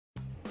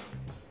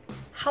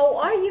How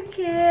are you,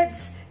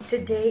 kids?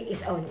 Today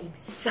is an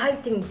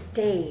exciting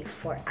day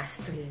for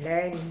us to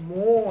learn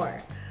more.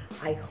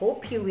 I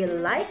hope you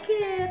will like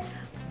it.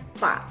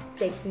 But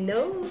take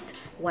note,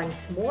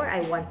 once more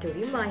I want to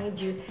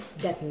remind you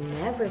that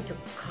never to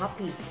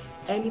copy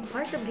any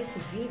part of this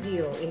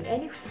video in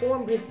any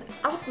form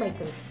without my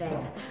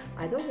consent.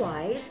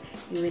 Otherwise,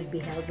 you will be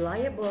held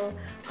liable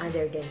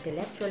under the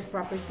intellectual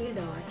property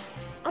laws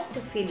of the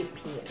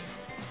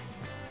Philippines.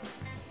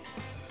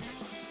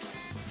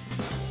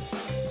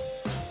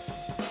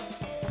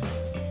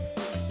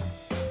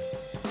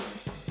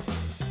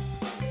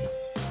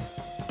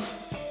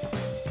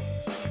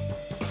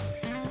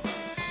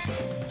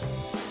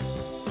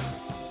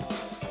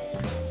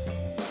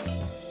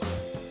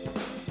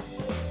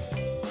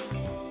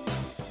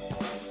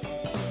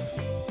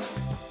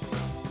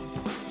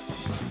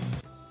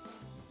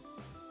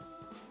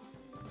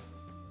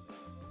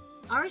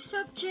 Our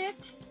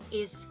subject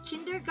is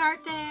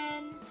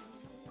kindergarten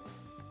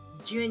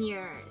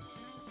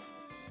juniors.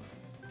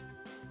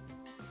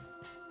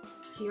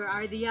 Here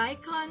are the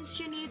icons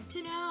you need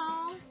to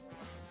know.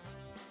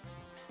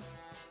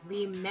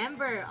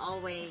 Remember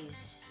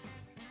always,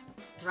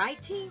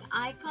 writing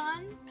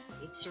icon,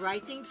 it's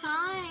writing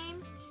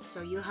time.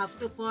 So you have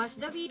to pause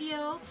the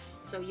video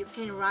so you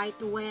can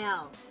write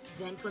well.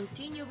 Then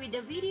continue with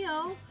the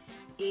video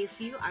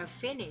if you are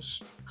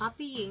finished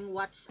copying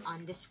what's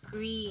on the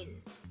screen.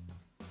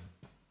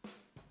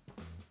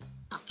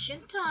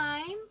 Action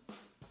time,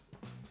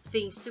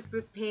 things to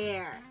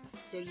prepare.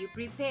 So you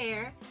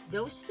prepare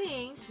those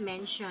things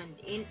mentioned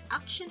in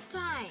action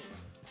time.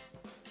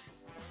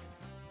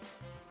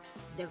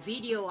 The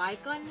video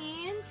icon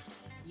means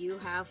you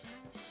have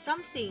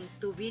something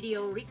to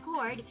video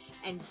record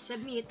and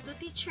submit to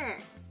teacher.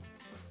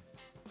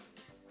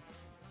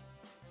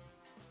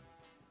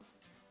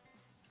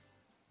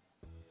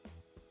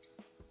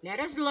 Let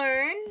us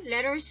learn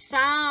letter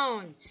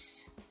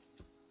sounds.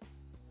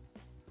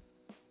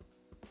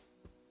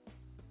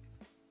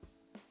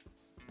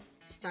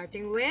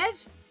 Starting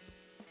with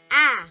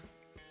A.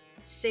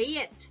 Say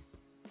it.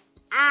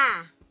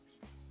 A.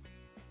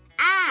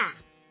 A.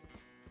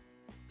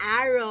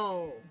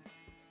 Arrow.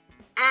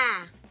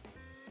 A.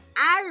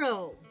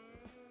 Arrow.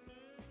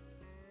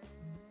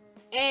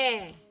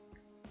 E.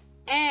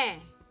 E.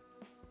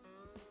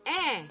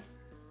 E.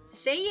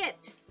 Say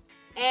it.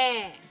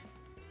 E.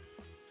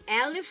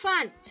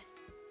 Elephant.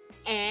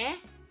 E.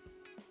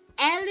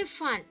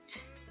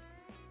 Elephant.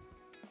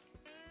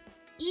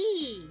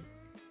 E.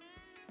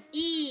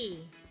 E.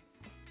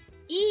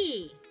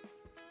 E.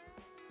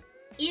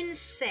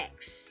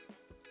 Insects.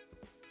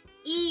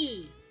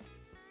 E.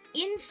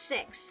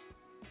 Insects.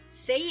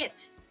 Say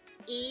it.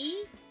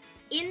 E.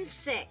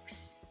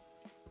 Insects.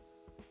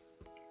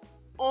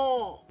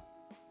 O.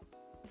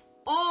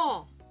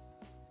 O.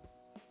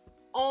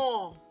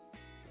 O.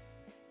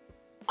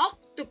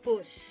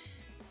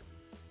 Octopus.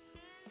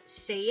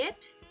 Say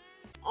it.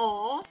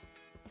 O.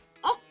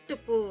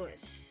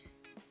 Octopus.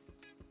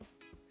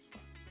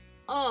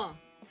 O.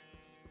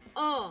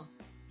 O.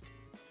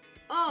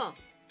 O.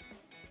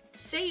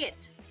 Say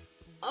it.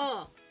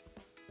 O.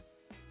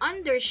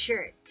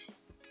 Undershirt.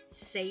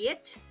 Say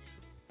it.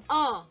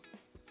 O.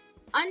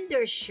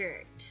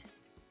 Undershirt.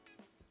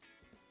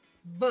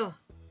 B.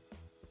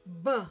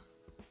 B.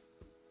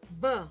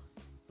 B.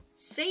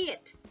 Say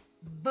it.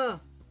 B.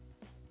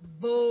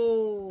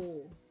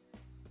 Bow.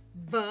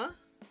 B.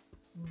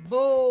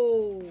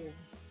 Bow.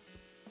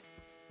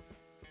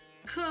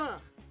 K.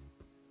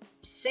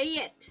 Say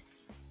it.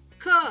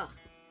 K.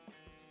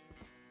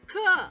 K.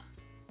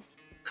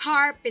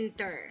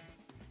 Carpenter.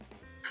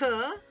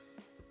 K.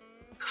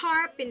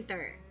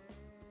 Carpenter.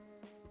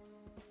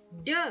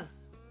 D.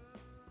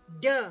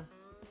 D.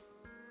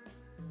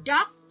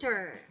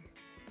 Doctor.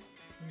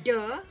 D.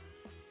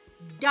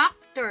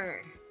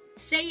 Doctor.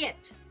 Say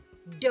it.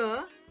 D.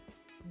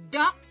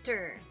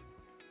 Doctor.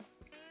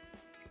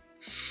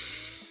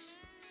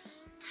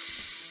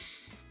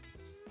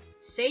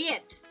 Say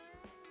it.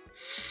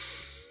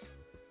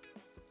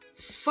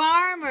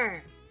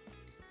 Farmer.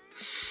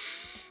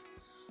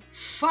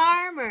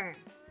 Farmer.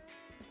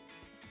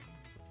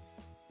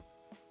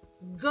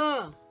 G.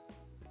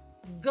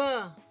 G.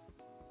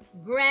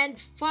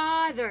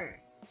 Grandfather.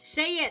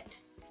 Say it.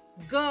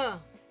 G.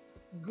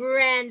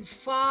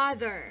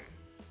 Grandfather.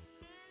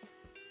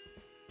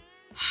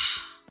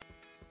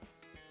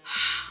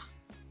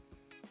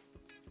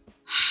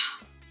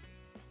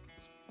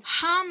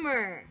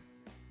 Hammer.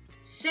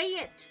 Say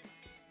it.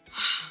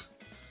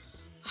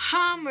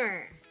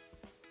 Hammer.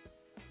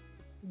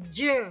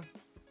 J.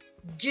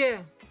 J.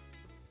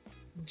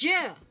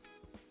 J.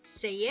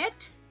 Say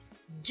it.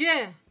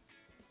 J.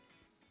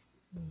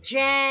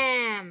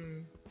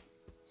 Jam.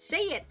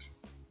 Say it.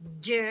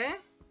 J.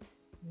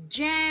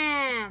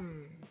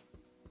 Jam.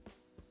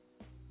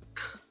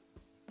 K.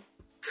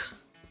 K.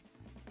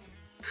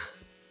 K.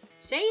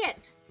 Say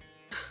it.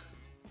 K.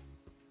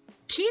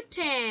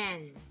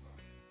 Kitten.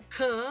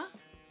 K.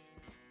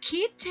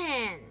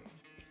 Kitten.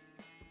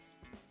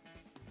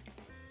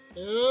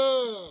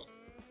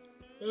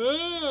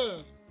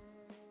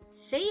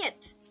 Say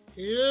it.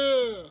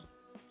 L.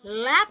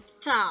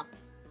 Laptop.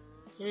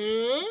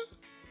 L.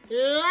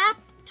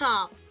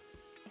 Laptop.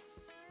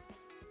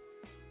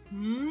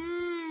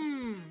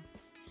 Mmm.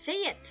 Say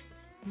it.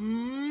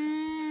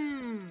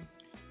 Mmm.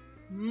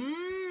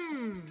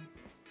 Mmm.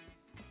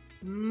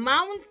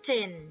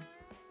 Mountain.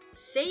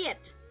 Say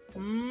it.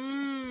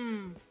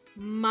 Mmm.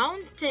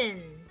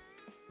 Mountain.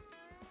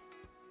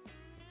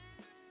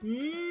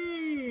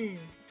 Mmm.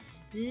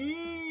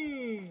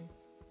 Mmm.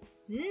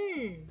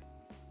 Mmm.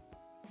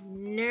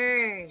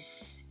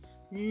 Nurse.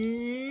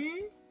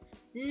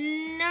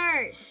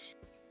 Nurse.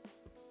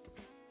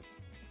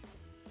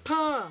 P.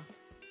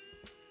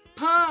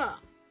 P.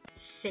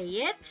 Say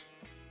it.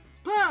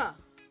 P.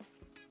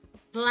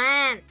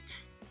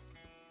 Plant.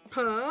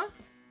 P.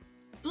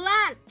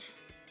 Plant.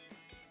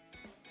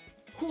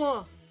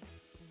 Qu.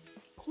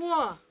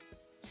 Qu.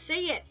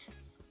 Say it.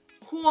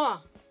 Qu.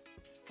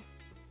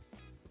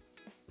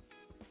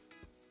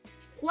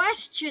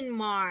 Question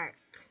mark.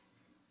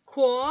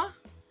 Qu.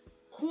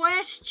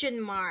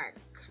 Question mark.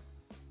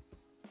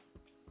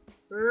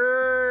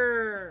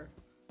 R.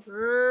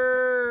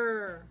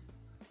 R.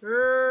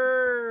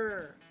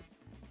 R.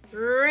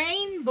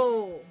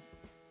 Rainbow.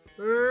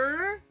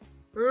 R.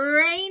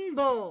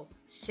 Rainbow.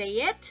 Say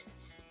it.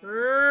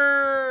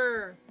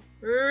 R.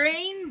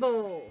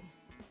 Rainbow.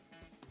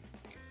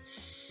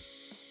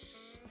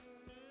 S.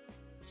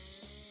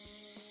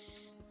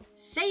 S.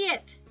 Say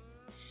it.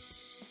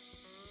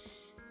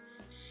 S.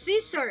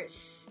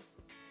 Scissors.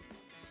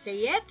 Say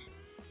it.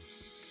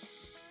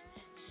 S.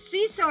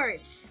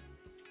 Scissors.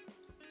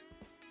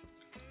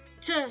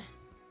 T.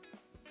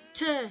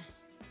 T.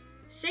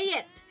 Say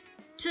it.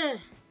 T.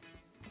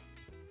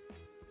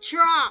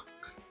 Truck.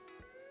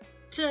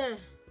 T.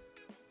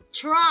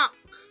 Truck.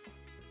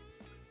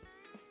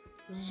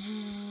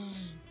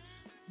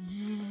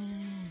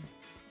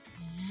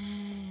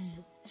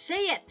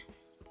 Say it.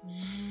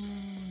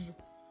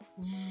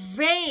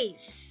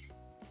 Vase.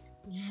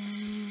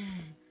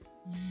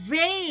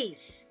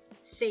 Vase.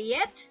 Say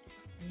it.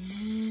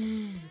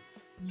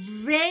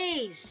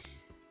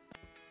 Vase.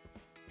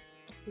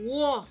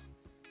 Wa.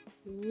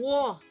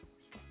 Wa.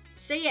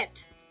 Say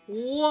it.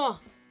 Wa.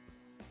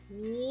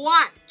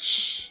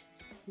 Watch.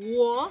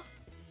 Wa.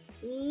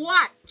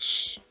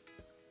 Watch.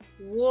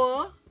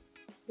 Wa.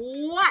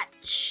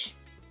 Watch.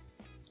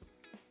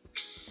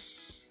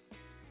 X.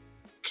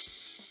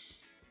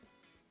 X.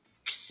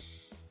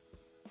 X.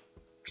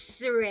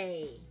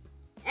 X-ray.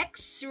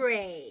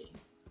 X-ray.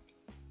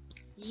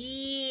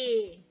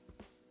 Ye.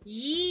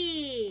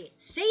 Ye.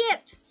 Say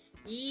it.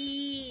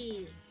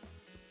 Ye.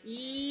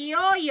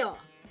 Yo-yo.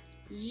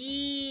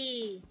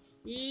 Ye.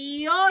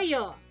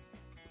 Yo-yo.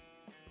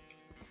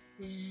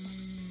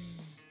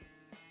 Z.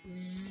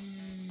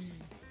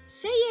 Z.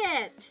 Say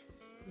it.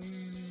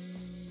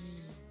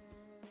 Z.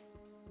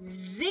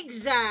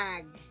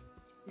 Zigzag.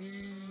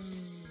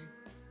 Z.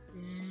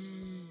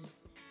 Z.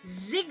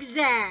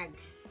 Zigzag.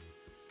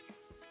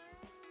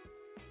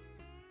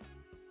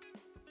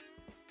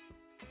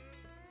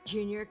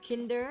 Junior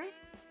Kinder,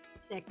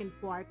 second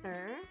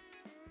quarter,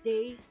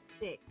 day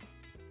 6.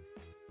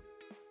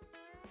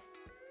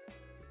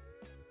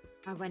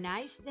 Have a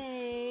nice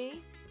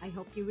day. I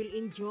hope you will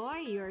enjoy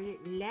your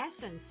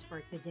lessons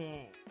for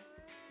today.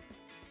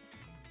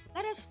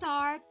 Let us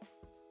start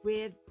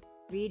with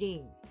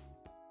reading.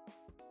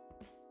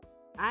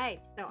 Alright,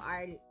 so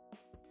our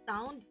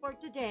sound for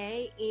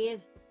today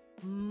is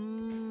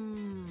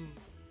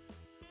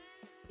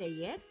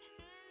Say it.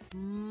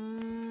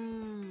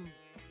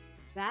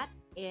 That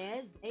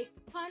is a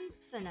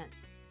consonant.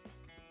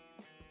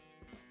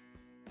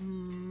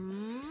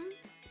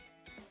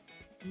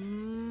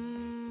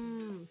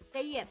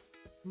 Say it.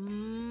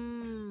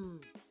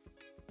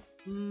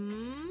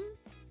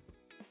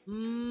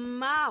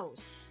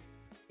 Mouse.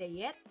 Say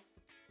it.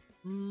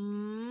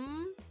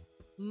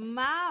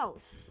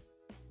 Mouse.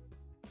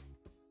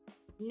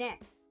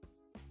 Next,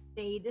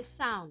 say the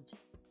sound.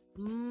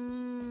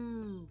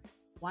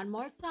 One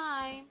more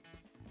time.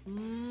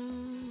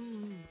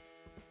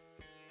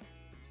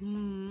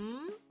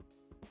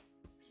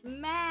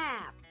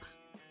 Map.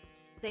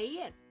 Say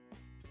it.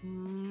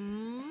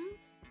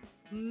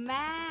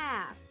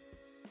 Map.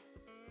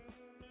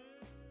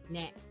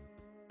 Next,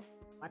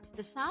 what's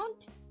the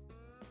sound?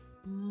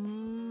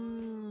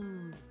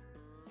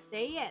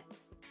 Say it.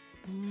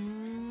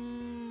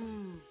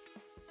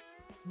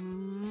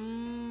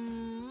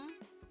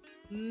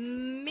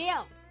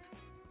 Milk.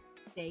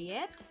 Say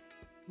it.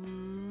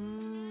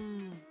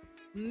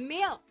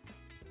 Milk.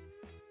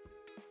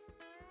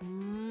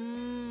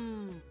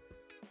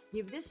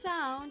 Give the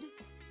sound.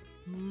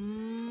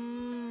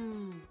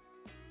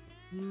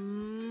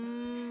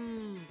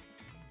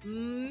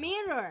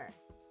 Mirror.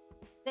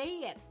 Say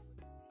it.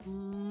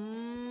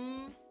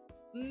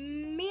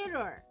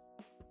 Mirror.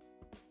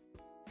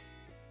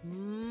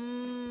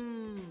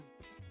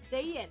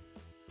 Say it.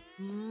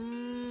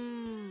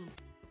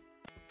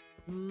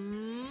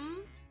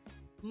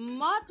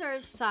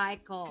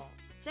 Motorcycle.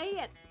 Say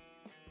it.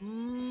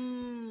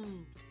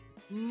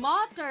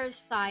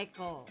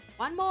 Motorcycle.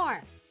 One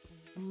more.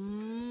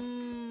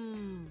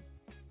 Mm,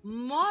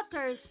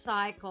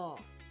 motorcycle.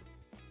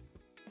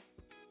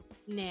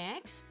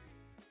 Next,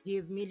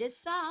 give me the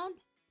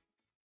sound.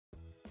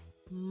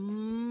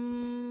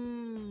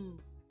 Mm.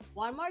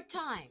 One more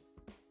time.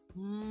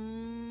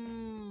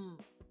 Mm.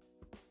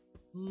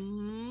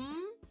 Mm.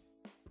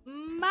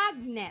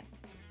 Magnet.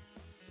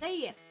 Say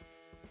it.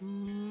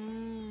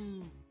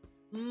 Mm.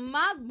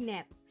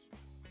 Magnet.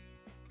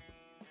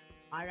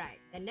 All right.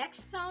 The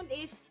next sound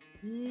is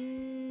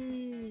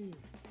mm.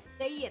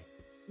 Say it.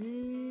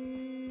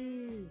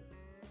 Mm.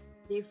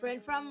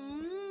 Different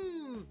from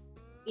mm.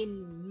 In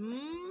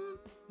mm,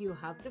 you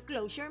have to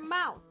close your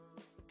mouth.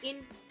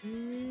 In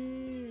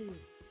mm,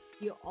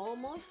 you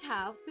almost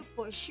have to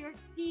push your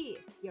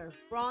teeth, your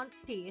front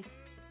teeth,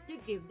 to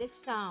give the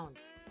sound.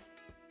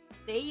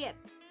 Say it.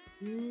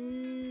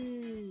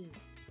 Mm.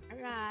 All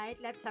right,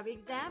 let's have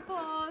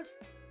examples.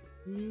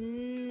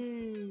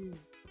 Mm.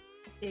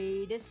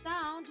 Say the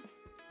sound.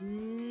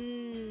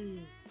 Mm.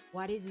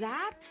 What is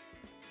that?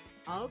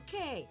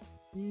 Okay.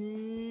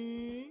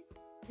 Mm.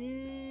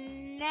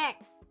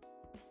 Neck.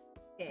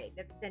 Okay,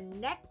 that's the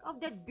neck of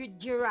the good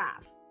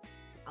giraffe.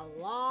 A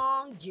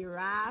long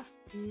giraffe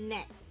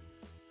neck.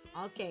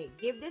 Okay,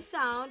 give the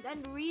sound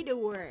and read the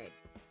word.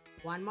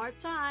 One more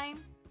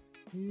time.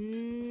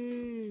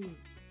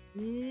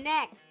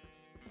 Neck.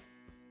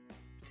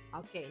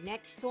 Okay,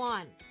 next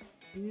one.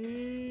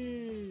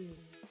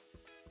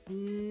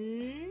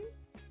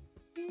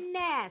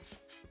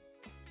 Nest.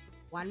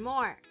 One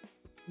more.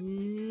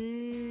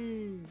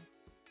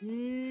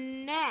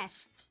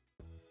 Nest.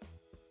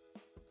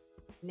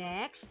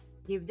 Next,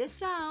 give the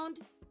sound.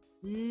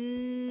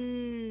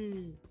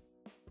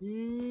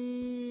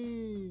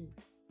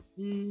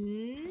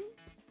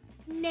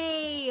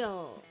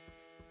 Nail.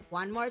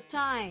 One more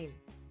time.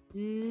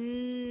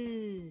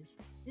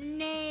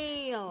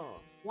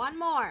 Nail. One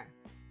more.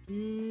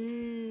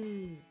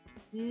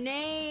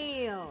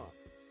 Nail.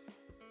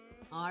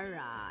 All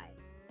right.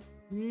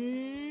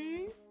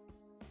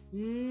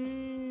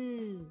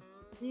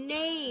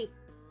 Nape.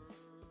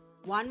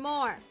 One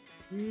more.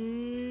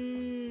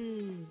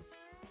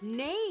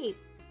 Nape.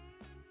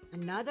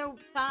 Another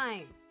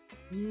time.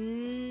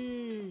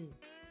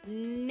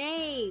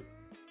 Nape.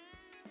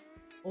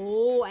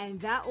 Oh,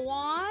 and that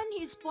one,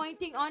 he's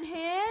pointing on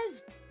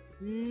his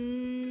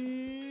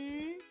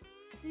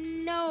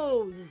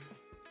nose.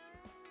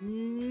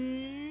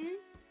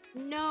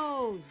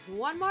 Nose.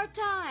 One more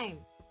time.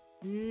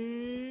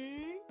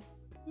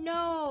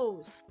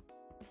 Nose.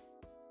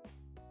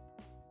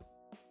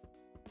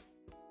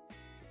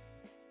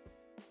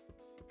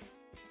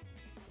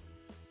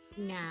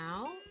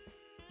 Now,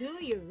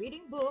 do your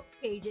reading book,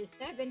 pages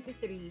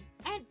 73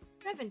 and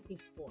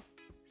 74.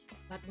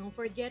 But don't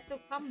forget to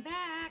come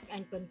back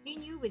and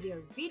continue with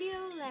your video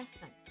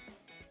lesson.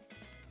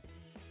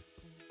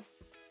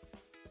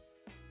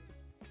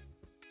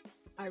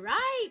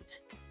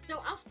 Alright,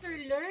 so after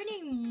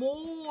learning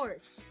more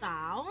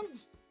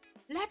sounds,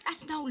 let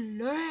us now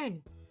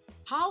learn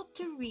how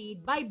to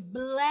read by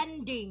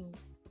blending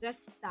the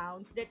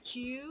sounds that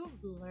you've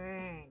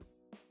learned.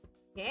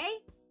 Okay,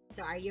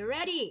 so are you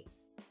ready?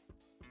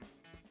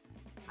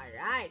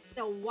 Alright,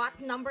 so what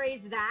number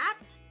is that?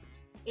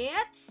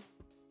 It's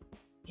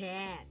 10.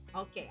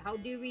 Okay, how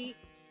do we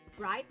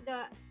write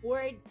the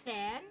word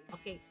 10?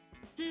 Okay,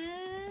 T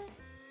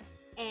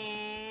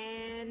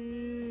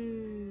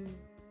and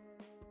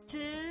T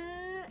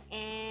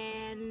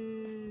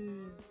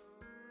and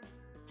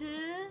T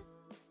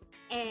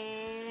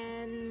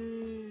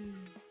and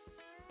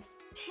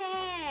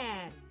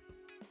 10.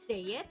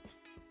 Say it.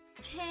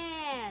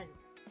 10.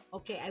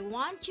 Okay, I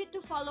want you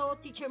to follow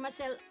Teacher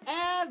Marcel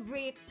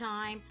every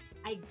time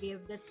I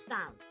give the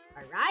sound.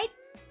 Alright?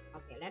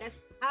 Okay, let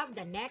us have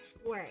the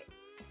next word.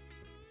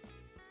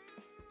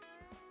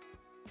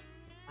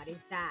 What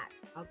is that?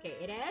 Okay,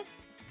 it is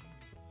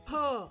P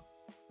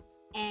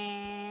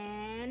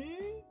and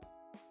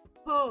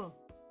P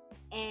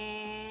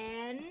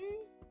and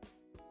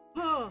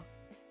P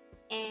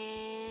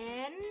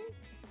and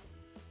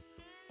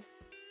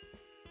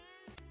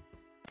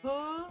P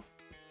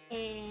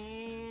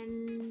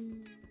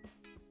and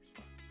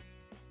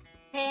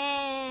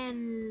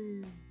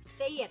pen.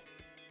 Say it.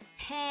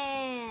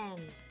 Pen.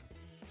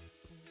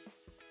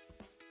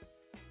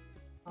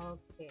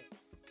 Okay.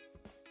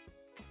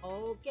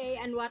 Okay,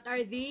 and what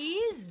are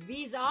these?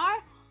 These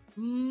are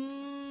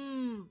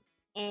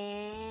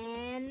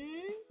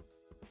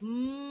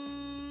and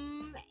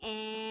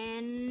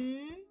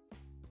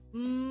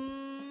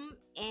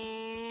and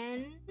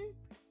and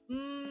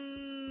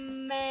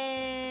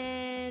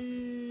men.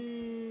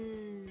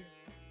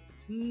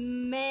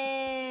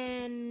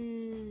 Men.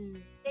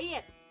 Say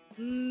it.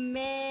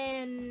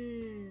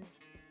 Men.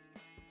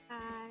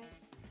 Hi.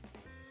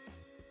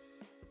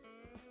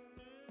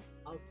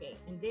 Okay,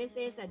 and this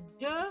is a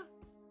D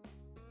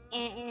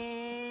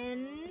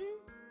and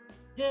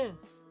D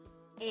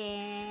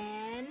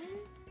and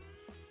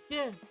D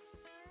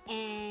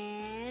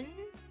and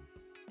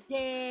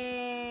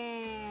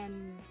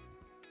then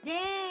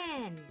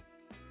pen.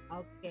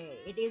 Okay,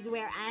 it is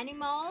where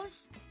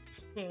animals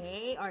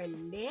stay or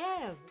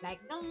live, like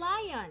the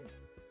lion.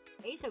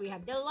 Okay, so we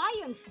have the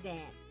lion's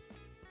den.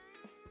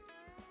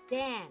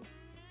 Den,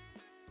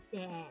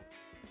 den.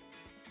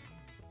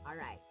 All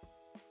right.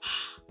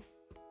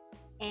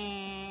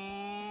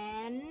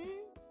 And,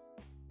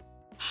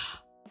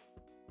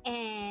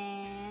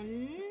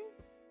 and,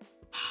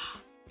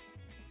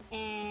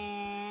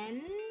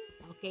 and.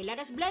 Okay, let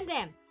us blend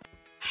them.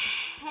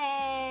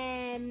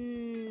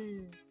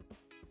 Hen,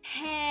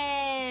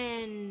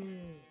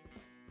 hen.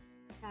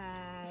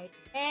 Right.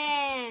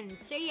 And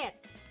say it.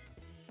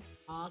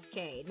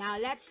 Okay, now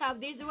let's have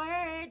these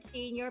words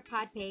in your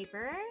pad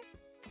paper.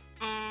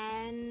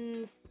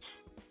 Ant,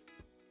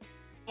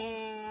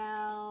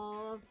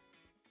 elf,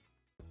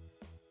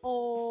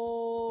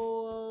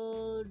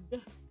 old,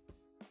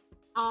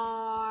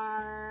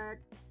 art,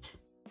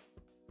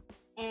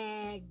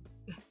 egg,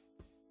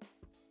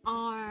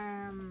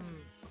 arm.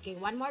 Okay,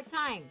 one more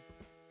time.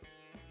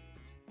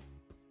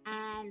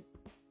 Ant,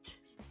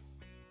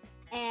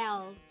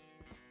 elf,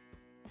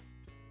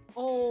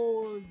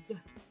 old,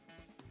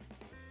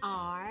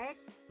 art,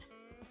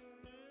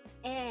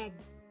 egg,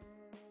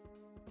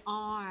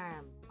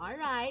 arm. All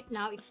right,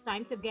 now it's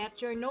time to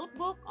get your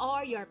notebook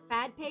or your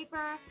pad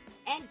paper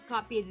and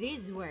copy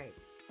these words.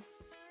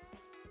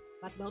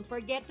 But don't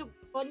forget to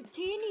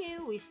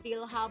continue. We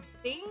still have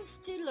things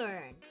to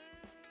learn.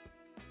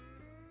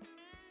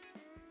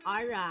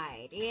 All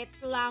right,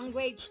 it's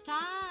language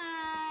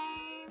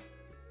time.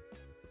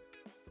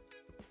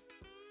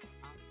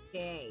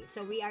 Okay,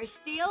 so we are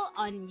still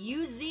on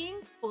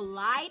using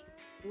polite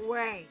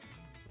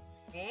words.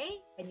 Okay,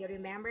 can you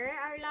remember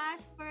our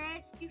last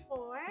words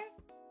before?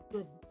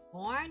 Good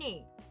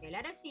morning. Okay,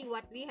 let us see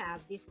what we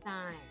have this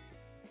time.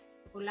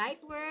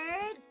 Polite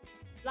words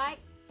like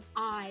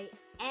I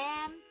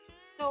am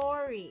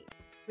sorry.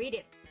 Read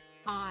it.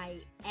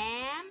 I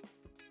am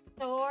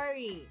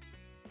sorry.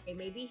 Okay,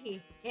 maybe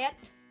he hit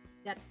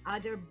that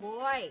other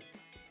boy.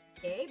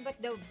 Okay, but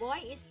the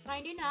boy is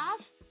kind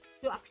enough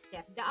to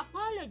accept the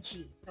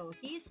apology. So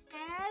he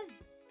says,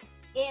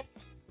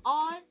 it's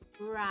all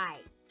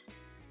right.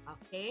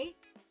 Okay,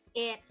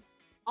 it's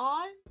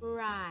all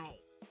right.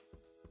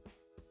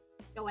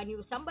 So when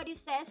somebody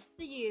says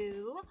to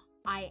you,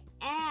 I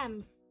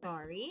am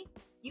sorry,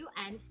 you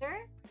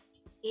answer,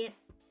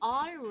 it's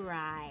all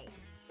right.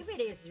 If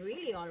it is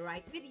really all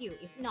right with you.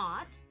 If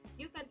not,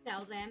 you can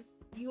tell them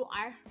you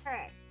are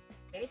hurt.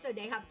 Okay, so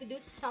they have to do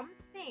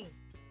something.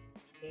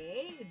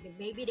 Okay,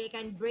 maybe they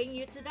can bring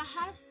you to the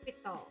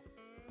hospital.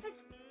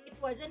 Because it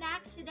was an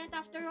accident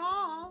after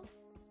all.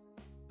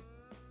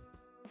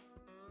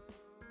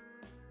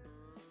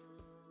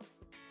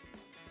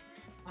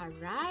 All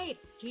right,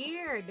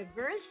 here the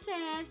girl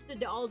says to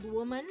the old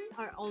woman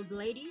or old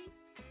lady,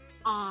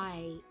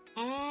 I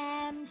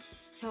am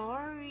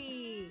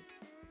sorry.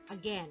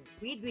 Again,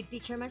 read with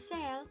Teacher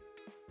Marcel.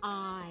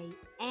 I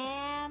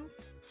am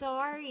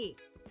sorry.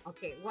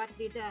 Okay, what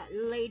did the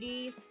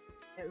ladies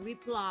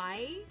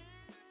reply?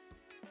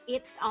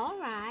 It's all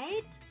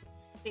right.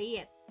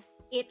 Say it.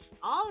 It's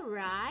all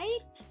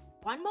right.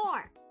 One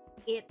more.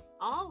 It's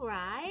all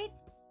right.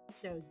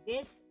 So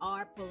these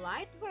are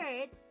polite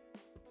words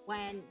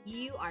when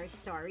you are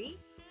sorry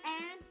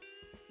and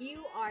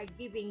you are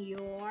giving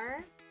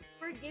your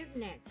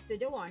forgiveness to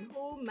the one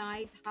who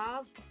might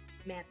have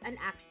met an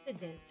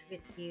accident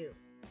with you.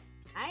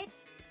 Right?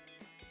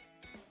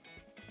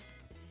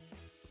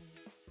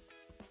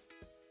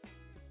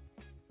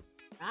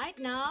 Right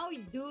now,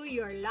 do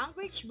your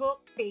language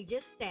book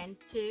pages 10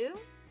 to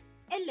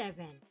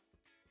 11.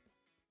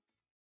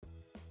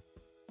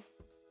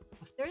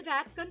 After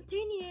that,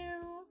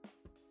 continue.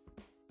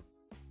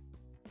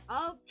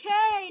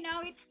 Okay,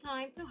 now it's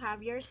time to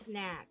have your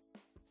snack.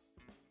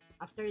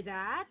 After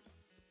that,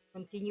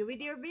 continue with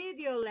your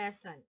video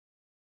lesson.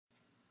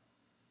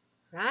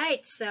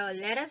 Right, so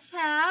let us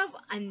have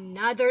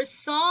another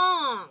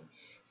song.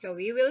 So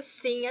we will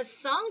sing a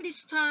song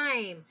this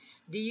time.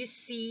 Do you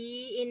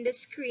see in the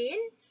screen?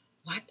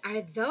 What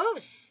are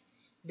those?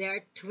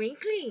 They're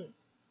twinkling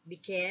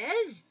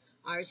because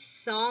our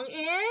song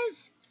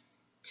is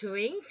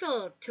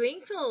Twinkle,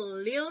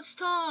 Twinkle, Little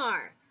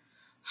Star.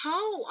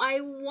 How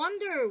I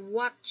wonder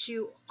what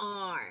you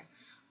are,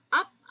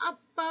 up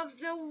above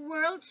the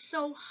world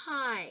so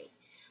high,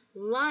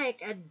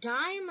 like a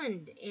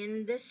diamond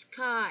in the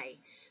sky.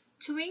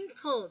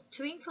 Twinkle,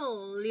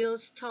 twinkle, little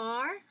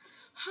star,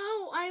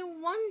 how I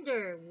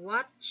wonder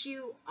what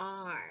you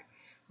are.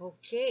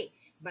 Okay,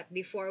 but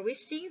before we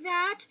sing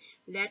that,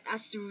 let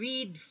us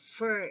read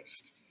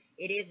first.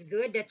 It is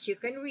good that you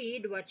can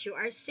read what you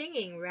are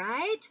singing,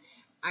 right?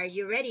 Are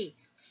you ready?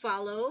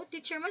 Follow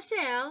Teacher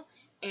Marcel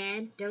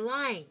and the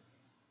line.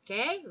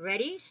 Okay,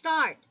 ready?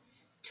 Start.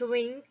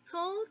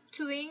 Twinkle,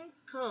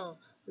 twinkle,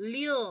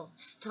 little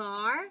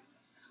star,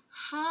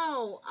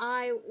 how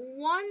I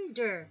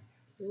wonder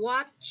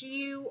what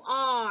you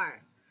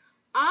are,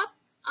 up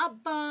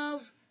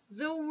above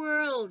the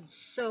world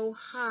so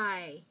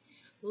high,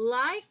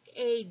 like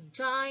a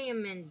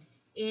diamond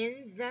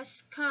in the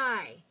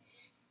sky.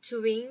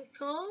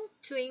 Twinkle,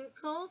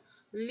 twinkle,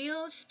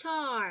 little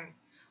star,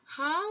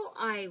 how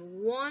I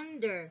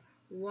wonder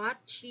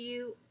what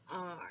you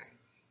are.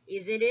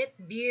 Isn't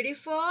it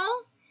beautiful?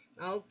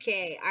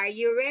 Okay, are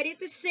you ready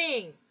to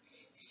sing?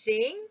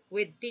 Sing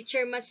with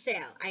Teacher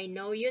Marcel. I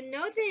know you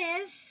know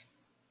this.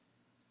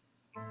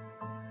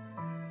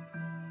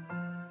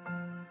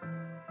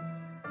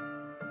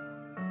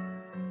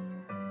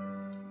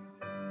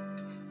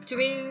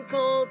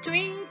 Twinkle,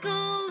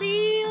 twinkle,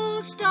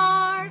 little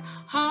star,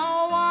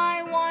 how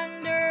I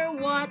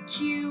wonder what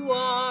you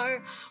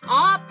are.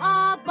 Up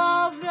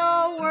above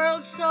the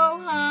world so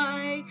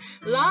high,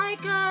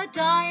 like a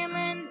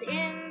diamond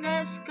in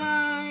the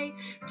sky.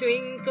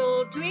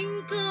 Twinkle,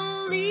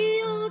 twinkle,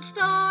 little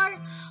star,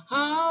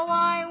 how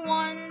I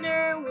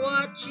wonder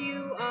what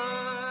you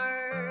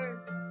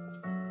are.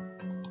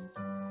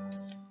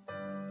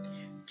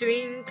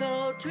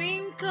 Twinkle,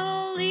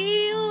 twinkle,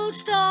 little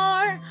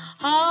star,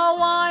 how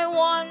I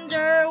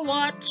wonder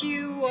what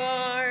you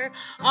are.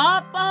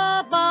 Up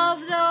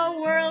above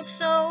the world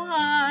so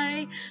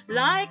high,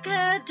 like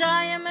a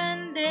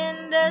diamond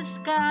in the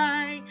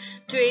sky.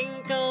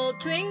 Twinkle,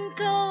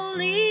 twinkle,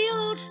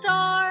 little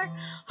star,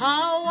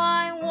 how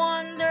I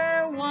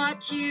wonder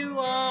what you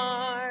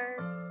are.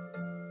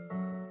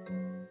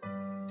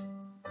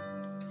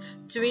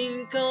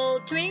 Twinkle,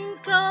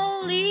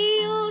 twinkle,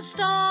 little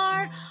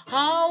star,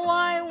 how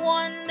I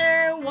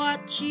wonder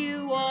what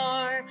you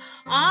are.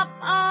 Up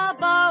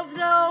above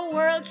the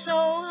world so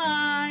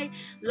high,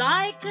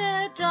 like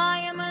a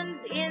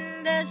diamond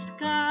in the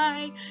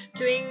sky.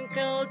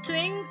 Twinkle,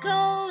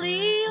 twinkle,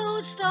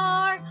 little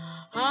star,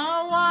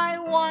 how I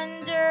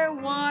wonder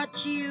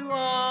what you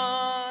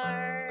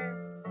are.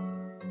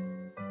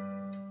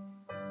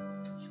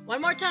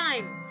 One more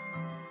time.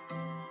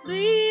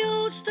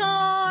 Little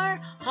star,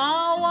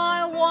 how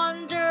I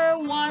wonder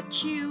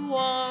what you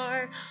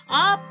are.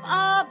 Up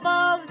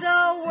above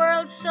the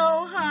world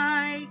so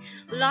high,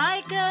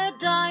 like a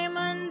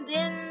diamond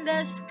in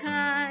the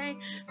sky.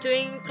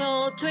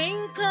 Twinkle,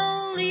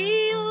 twinkle,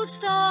 little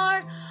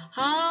star,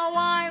 how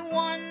I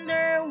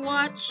wonder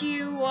what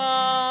you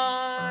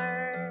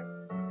are.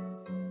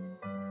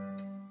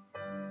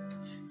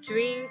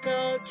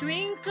 Twinkle,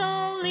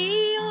 twinkle,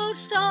 little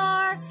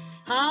star,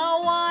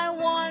 how I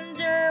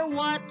wonder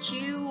what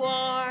you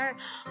are.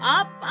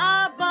 Up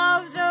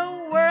above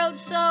the world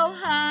so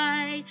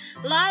high,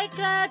 like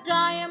a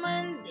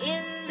diamond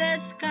in the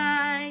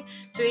sky.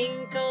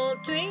 Twinkle,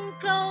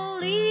 twinkle,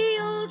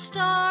 little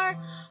star,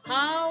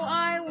 how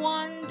I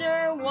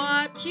wonder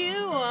what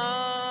you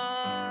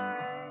are.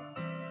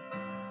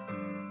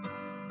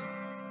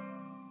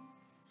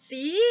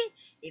 See?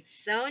 It's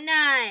so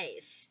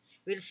nice.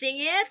 We'll sing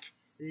it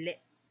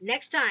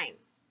next time.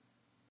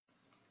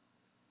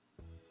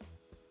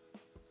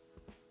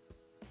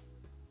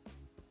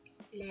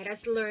 Let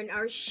us learn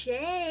our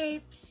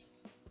shapes.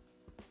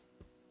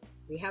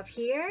 We have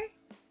here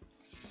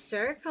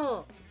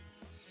circle.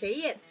 Say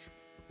it.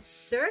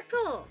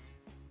 Circle.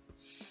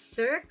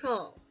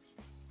 Circle.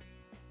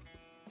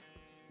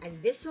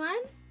 And this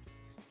one,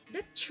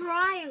 the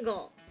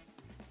triangle.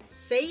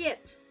 Say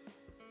it.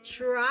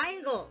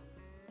 Triangle.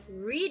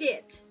 Read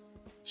it.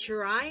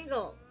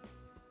 Triangle.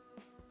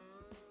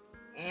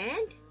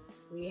 And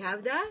we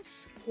have the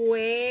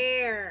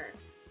square.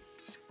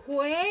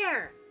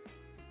 Square.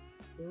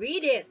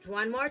 Read it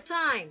one more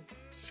time.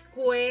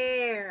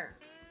 Square.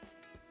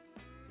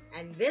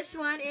 And this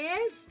one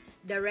is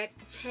the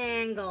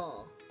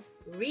rectangle.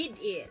 Read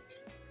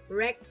it.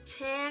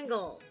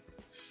 Rectangle.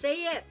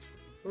 Say it.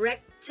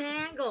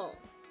 Rectangle.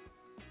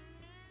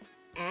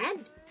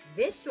 And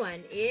this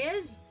one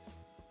is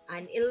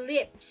an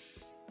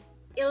ellipse.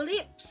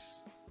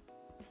 Ellipse.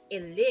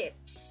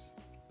 Ellipse.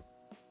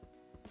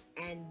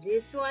 And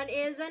this one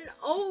is an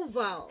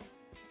oval.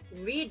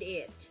 Read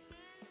it.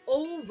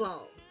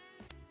 Oval.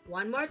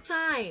 One more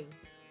time.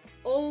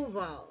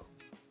 Oval.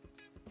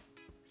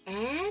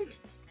 And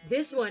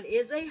this one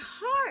is a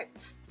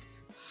heart.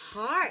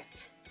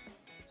 Heart.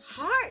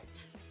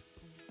 Heart.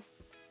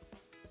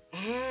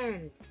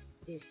 And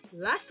this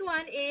last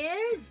one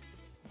is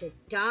the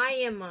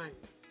diamond.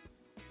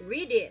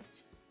 Read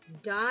it.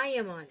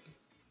 Diamond.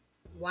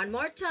 One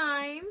more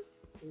time.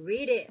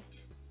 Read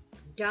it.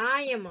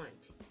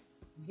 Diamond.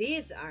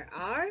 These are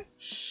our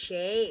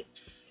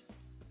shapes.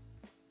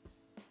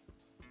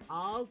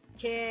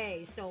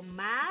 Okay, so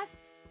math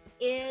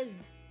is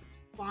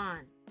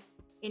fun.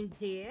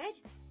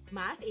 Indeed,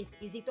 math is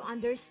easy to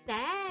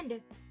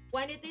understand.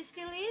 When it is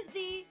still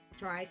easy,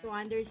 try to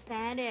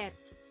understand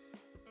it,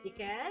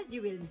 because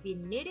you will be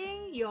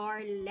needing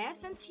your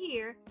lessons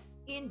here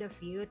in the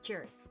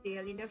future,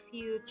 still in the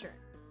future.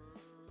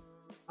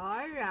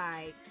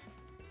 Alright,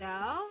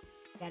 so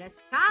let us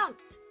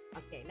count.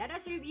 Okay, let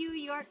us review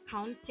your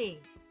counting.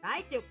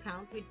 Right, you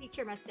count with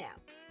Teacher Marcel.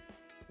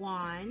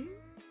 1,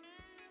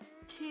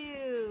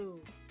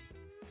 2,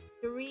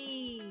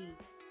 3,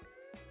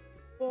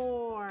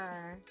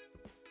 4,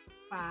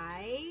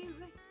 5,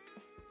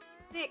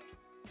 6,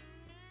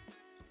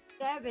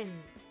 7,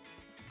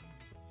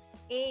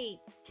 8,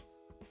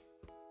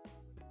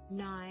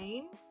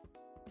 9,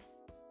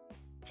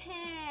 10.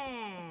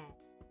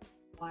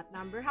 What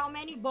number? How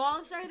many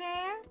balls are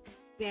there?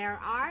 There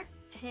are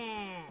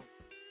 10.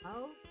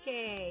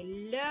 Okay,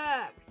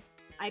 look.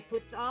 I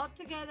put all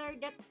together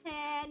the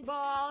 10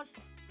 balls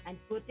and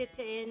put it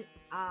in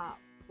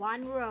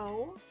one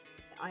row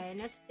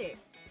and a stick.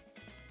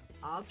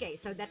 Okay,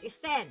 so that is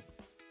 10.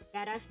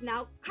 Let us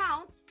now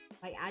count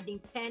by adding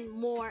 10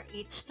 more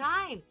each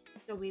time.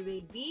 So we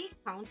will be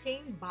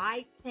counting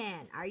by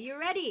 10. Are you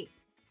ready?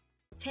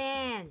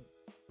 10.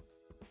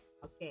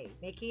 Okay,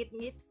 make it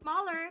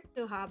smaller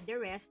to have the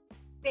rest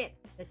fit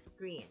the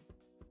screen.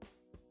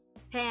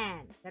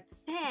 10. That's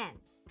 10.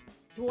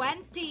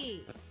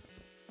 20.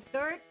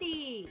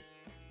 30.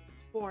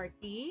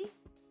 40.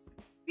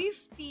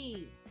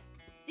 50.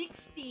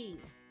 60.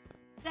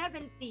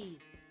 70.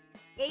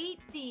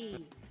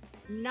 80.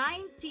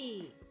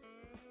 90.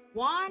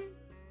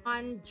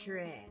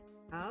 100.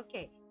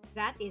 Okay,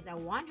 that is a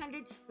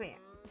 100 square.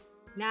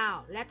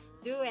 Now, let's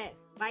do it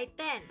by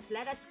tens.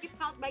 Let us keep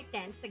count by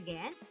tens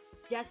again.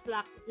 Just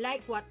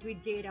like what we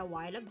did a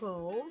while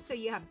ago. So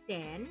you have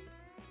 10.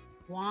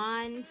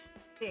 One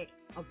stick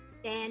of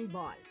 10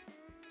 balls.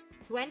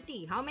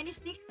 20. How many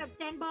sticks of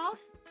 10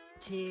 balls?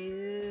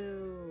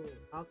 2.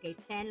 Okay,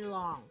 10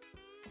 long.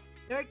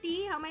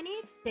 30. How many?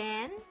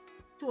 10,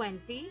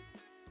 20,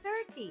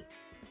 30.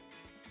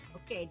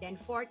 Okay, then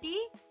 40.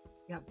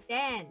 You have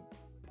 10,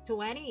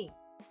 20,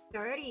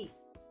 30,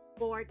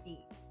 40.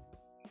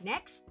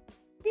 Next,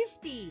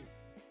 50.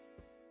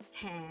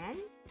 10,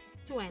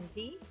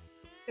 20,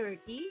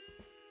 30,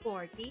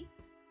 40,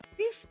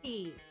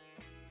 50.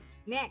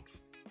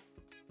 Next,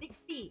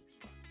 60.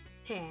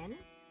 10,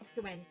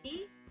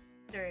 20,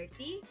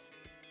 30,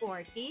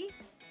 40,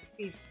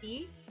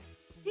 50,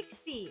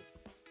 60.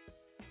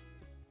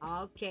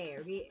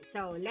 Okay,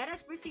 so let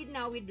us proceed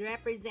now with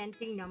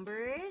representing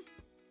numbers.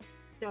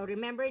 So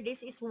remember,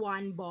 this is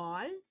one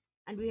ball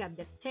and we have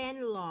the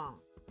 10 long.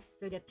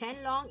 So the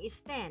 10 long is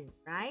 10,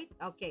 right?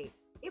 Okay.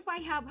 If I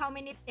have how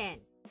many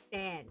 10s?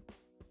 10.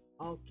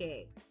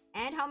 Okay.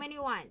 And how many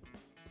ones?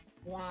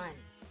 1.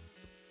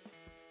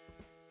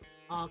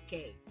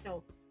 Okay.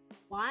 So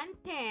 1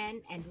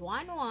 10 and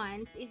 1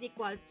 ones is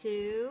equal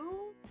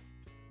to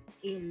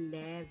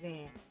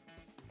 11.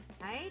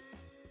 Right?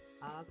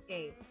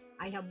 Okay.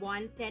 I have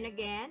 1 10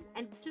 again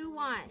and 2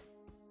 1.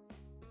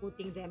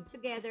 Putting them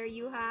together,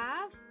 you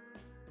have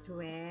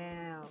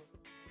 12.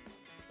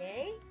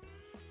 Okay?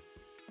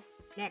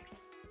 Next,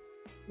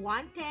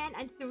 1 10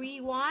 and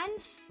 3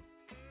 ones.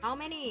 How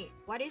many?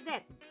 What is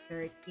it?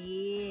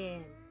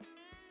 13.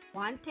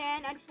 1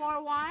 10 and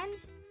 4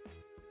 ones?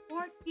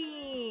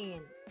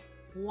 14.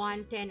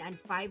 1 10 and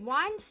 5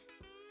 ones?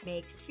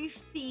 Makes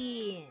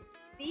 15.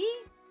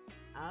 See?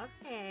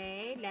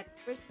 Okay, let's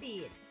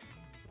proceed.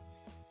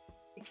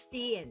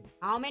 16.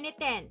 How many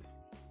tens?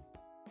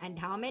 And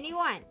how many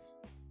ones?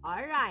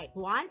 Alright,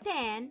 1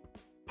 10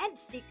 and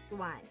 6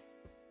 ones.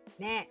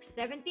 Next,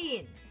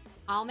 17.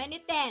 How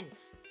many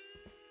tens?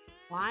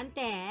 1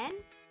 10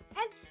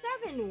 and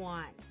 7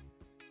 ones.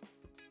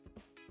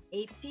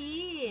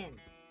 18.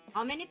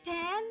 How many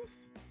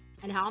tens?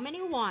 And how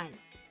many ones?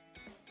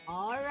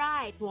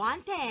 Alright,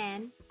 1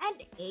 10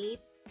 and 8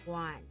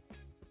 ones.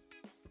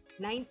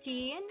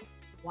 19.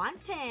 1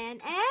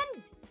 10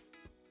 and...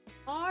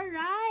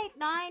 Alright,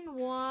 9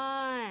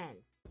 ones.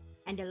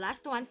 And the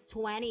last one,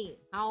 20.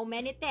 How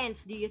many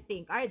tens do you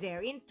think are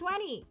there in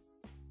 20?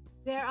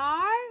 There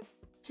are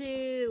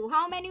 2.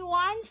 How many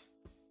ones?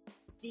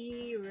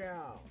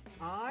 0.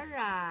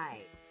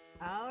 Alright.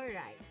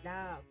 Alright.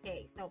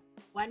 Okay, so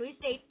when we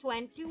say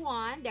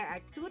 21, there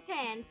are 2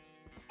 tens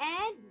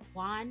and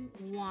 1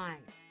 1.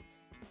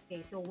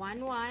 Okay, so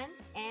 1 1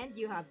 and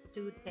you have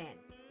 2 tens,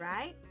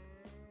 right?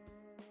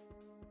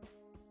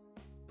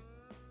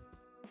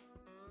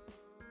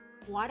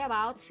 What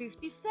about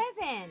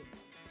 57?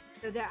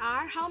 So there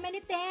are how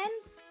many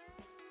tens?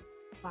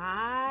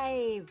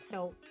 5.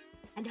 So,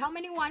 and how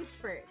many ones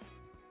first?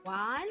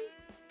 1,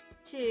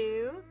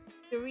 2,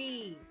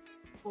 3,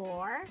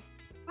 4,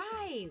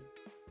 5,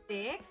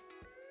 6,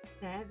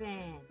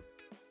 7.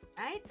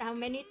 Right? How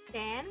many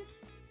tens?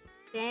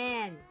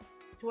 10,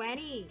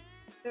 20,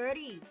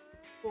 30,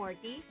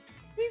 40,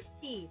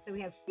 50. So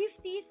we have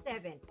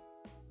 57.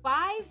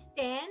 5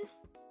 tens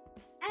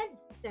and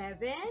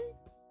 7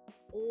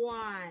 1.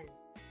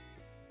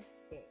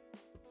 Okay.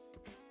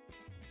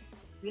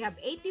 We have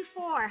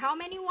 84. How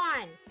many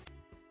ones?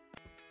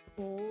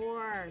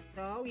 4.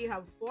 So you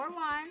have 4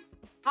 ones.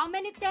 How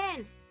many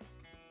tens?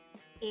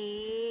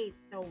 8.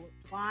 So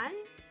 1,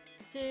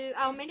 2.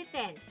 How many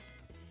tens?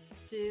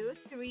 2,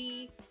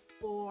 3,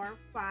 4,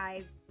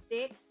 5,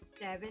 6,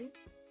 7,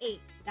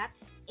 8.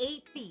 That's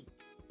 80.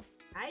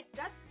 Right?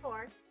 Plus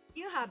 4.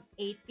 You have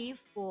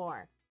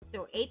 84.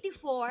 So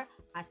 84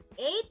 has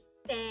 8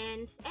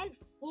 tens and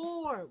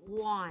 4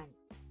 1.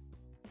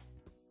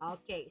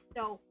 Okay,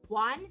 so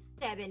 1,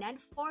 7, and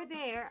 4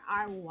 there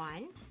are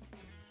ones.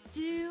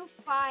 2,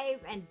 5,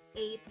 and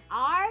 8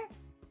 are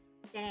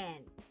 10.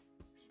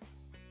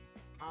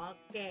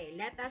 Okay,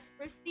 let us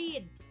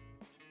proceed.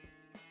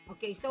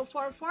 Okay, so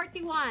for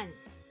 41,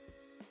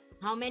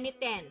 how many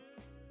tens?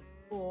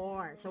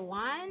 4. So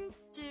 1,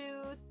 2,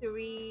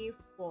 3,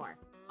 4.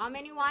 How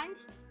many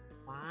ones?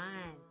 1.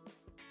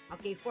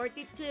 Okay,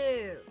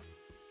 42.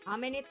 How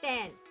many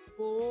tens?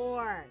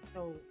 4.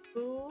 So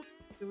 2,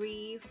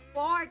 3,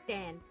 4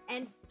 tens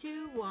and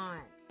 2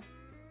 ones.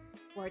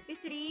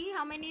 43.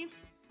 How many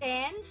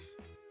tens?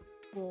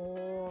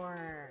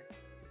 4.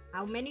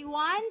 How many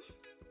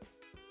ones?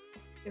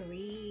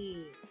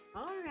 3.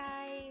 All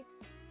right.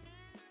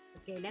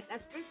 Okay, let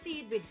us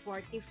proceed with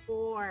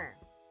 44.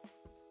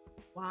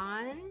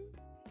 1,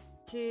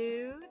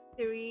 2,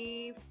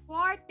 3,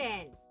 4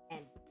 tens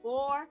and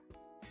 4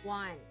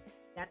 1.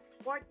 That's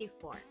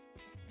 44.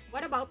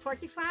 What about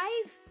 45?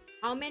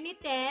 How many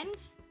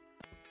tens?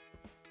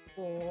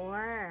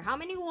 4. How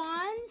many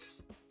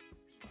ones?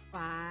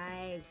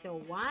 5.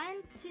 So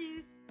 1,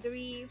 2,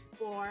 3,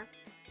 4,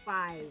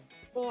 5.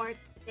 4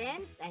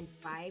 tens and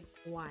 5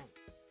 1.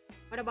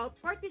 What about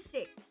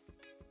 46?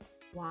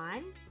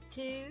 1,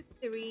 2,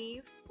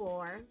 3,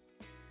 4.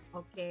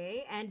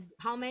 Okay, and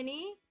how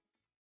many?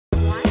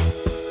 1,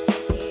 6.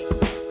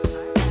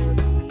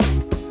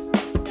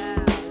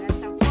 Now,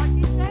 let's have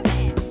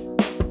 47.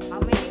 How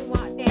many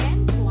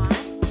tens? 1,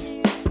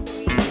 2,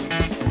 3,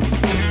 4.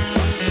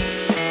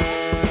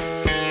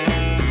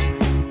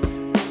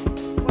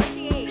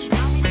 48.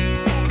 How many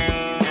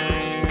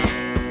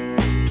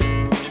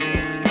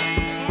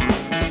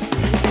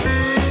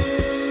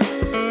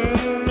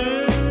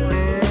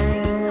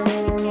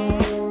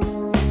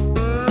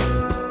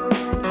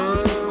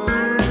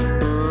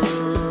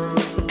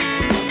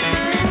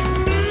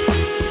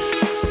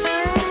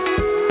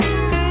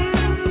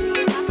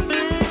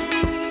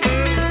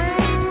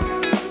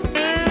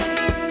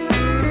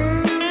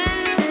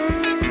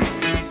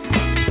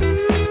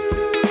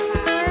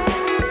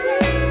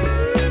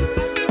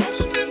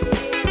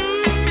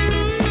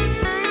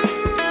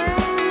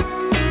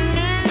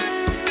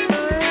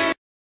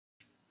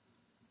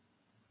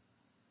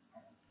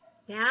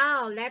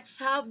Now, let's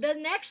have the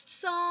next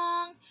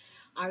song.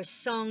 Our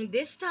song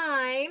this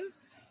time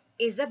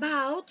is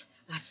about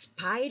a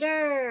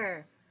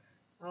spider.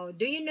 Oh,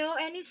 do you know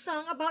any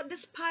song about the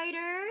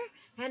spider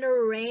and the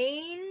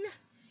rain?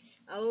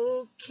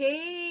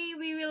 Okay,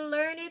 we will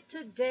learn it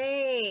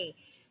today.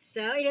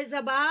 So, it is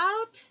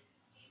about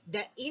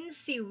the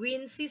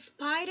Incy-Wincy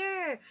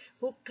spider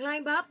who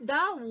climbed up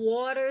the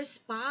water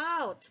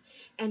spout,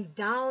 and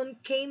down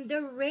came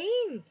the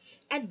rain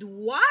and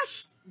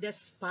washed the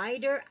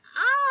spider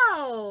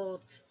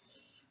out.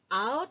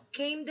 Out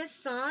came the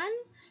sun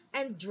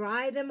and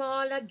dried them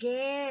all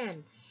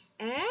again.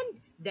 And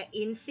the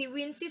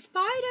Incy-Wincy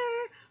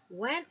spider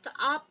went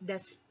up the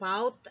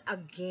spout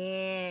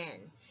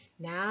again.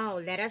 Now,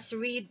 let us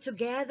read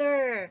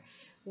together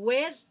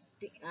with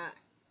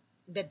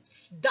the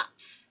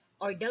dots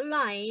or the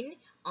line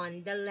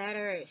on the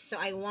letters. So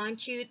I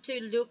want you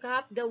to look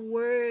up the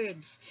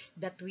words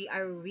that we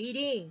are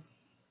reading,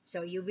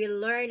 so you will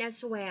learn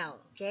as well,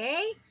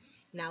 okay?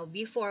 Now,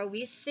 before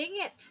we sing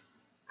it,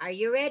 are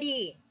you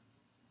ready?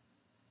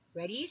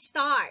 Ready,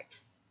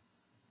 start.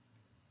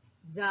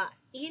 The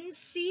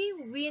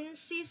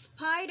Incy-Wincy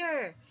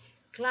spider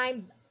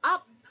climbed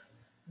up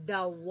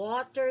the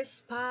water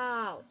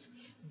spout.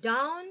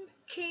 Down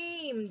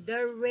came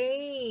the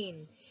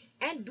rain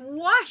and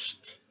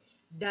washed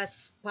the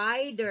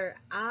spider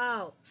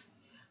out.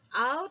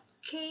 Out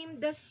came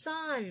the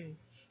sun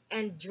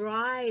and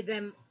dried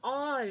them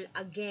all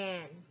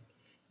again.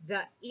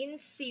 The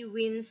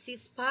Incy-Wincy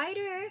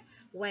spider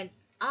went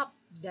up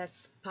the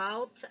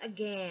spout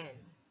again.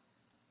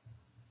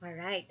 All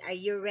right, are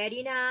you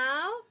ready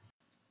now?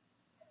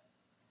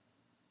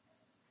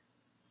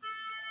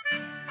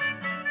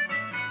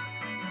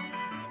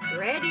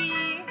 Ready?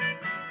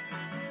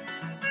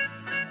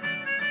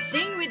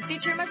 Sing with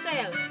Teacher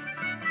Marcel.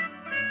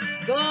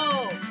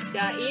 Go! The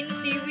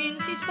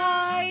Incy-Wincy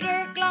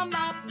spider climbed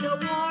up the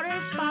water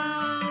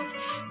spout.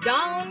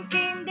 Down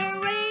came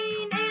the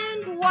rain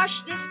and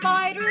washed the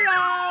spider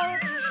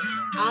out.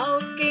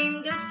 Out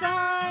came the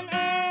sun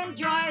and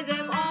dried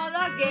them all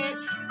again.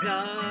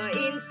 The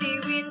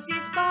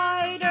Incy-Wincy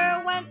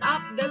spider went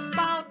up the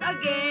spout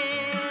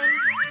again.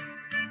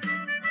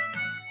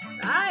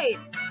 Right,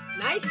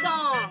 nice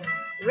song.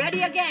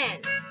 Ready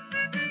again.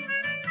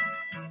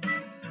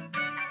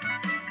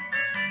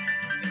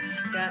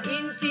 The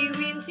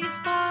Incy-Wincy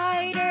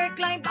spider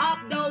climbed up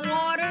the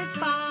water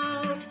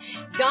spout.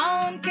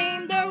 Down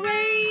came the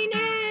rain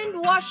and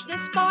washed the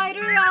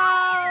spider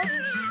out.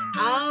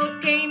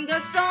 Out came the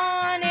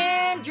sun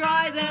and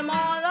dried them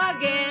all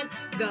again.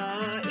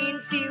 The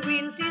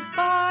Incy-Wincy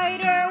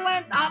spider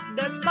went up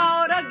the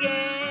spout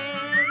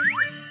again.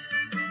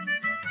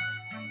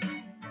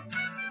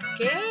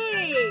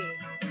 Okay.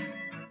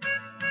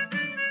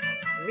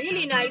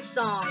 Really nice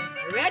song.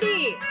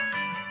 Ready?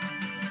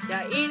 The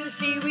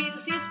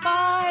Incy-Wincy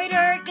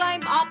spider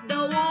climbed up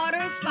the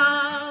water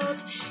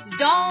spout.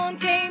 Down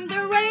came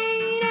the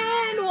rain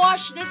and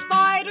washed the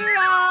spider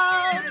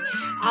out.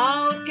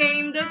 Out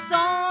came the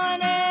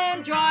sun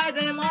and dried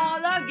them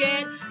all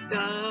again.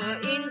 The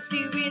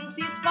Incy-Wincy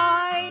fancy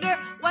spider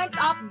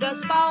went up the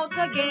spout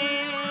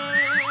again.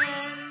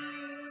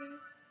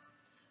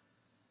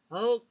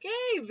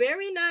 Okay,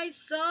 very nice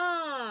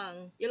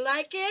song. You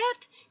like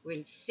it?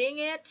 We'll sing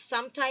it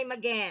sometime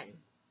again.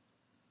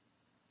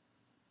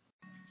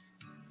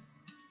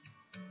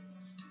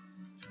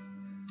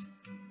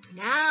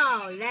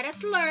 Now, let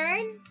us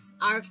learn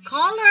our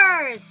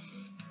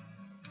colors.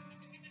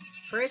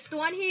 First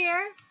one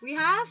here, we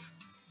have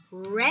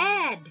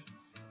red.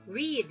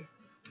 Read,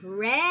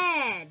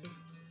 red.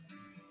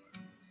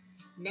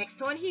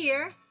 Next one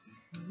here,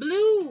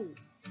 blue.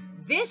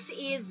 This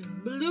is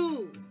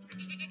blue.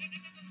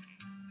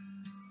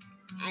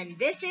 And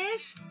this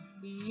is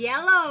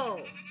yellow.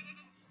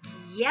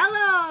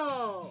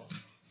 Yellow.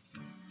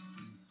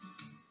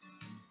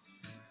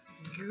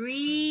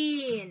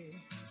 Green.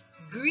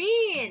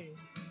 Green.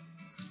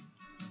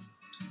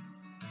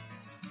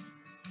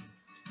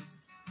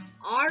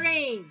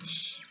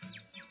 Orange.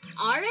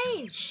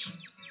 Orange.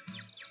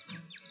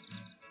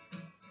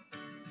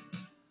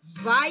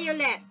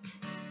 Violet.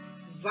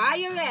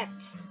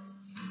 Violet.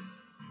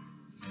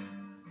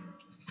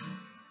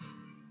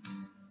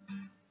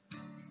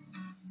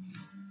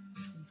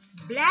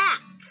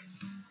 Black.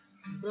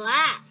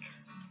 Black.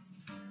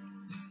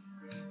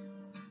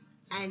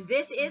 And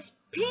this is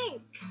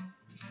pink.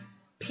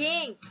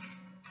 Pink.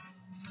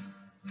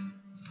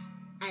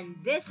 And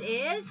this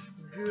is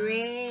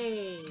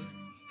gray.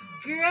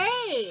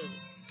 Gray.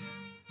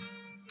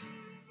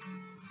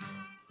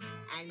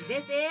 And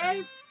this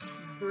is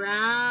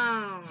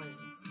brown.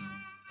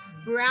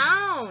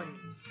 Brown.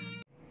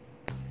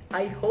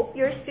 I hope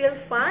you're still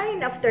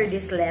fine after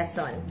this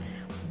lesson.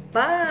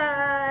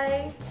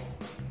 Bye!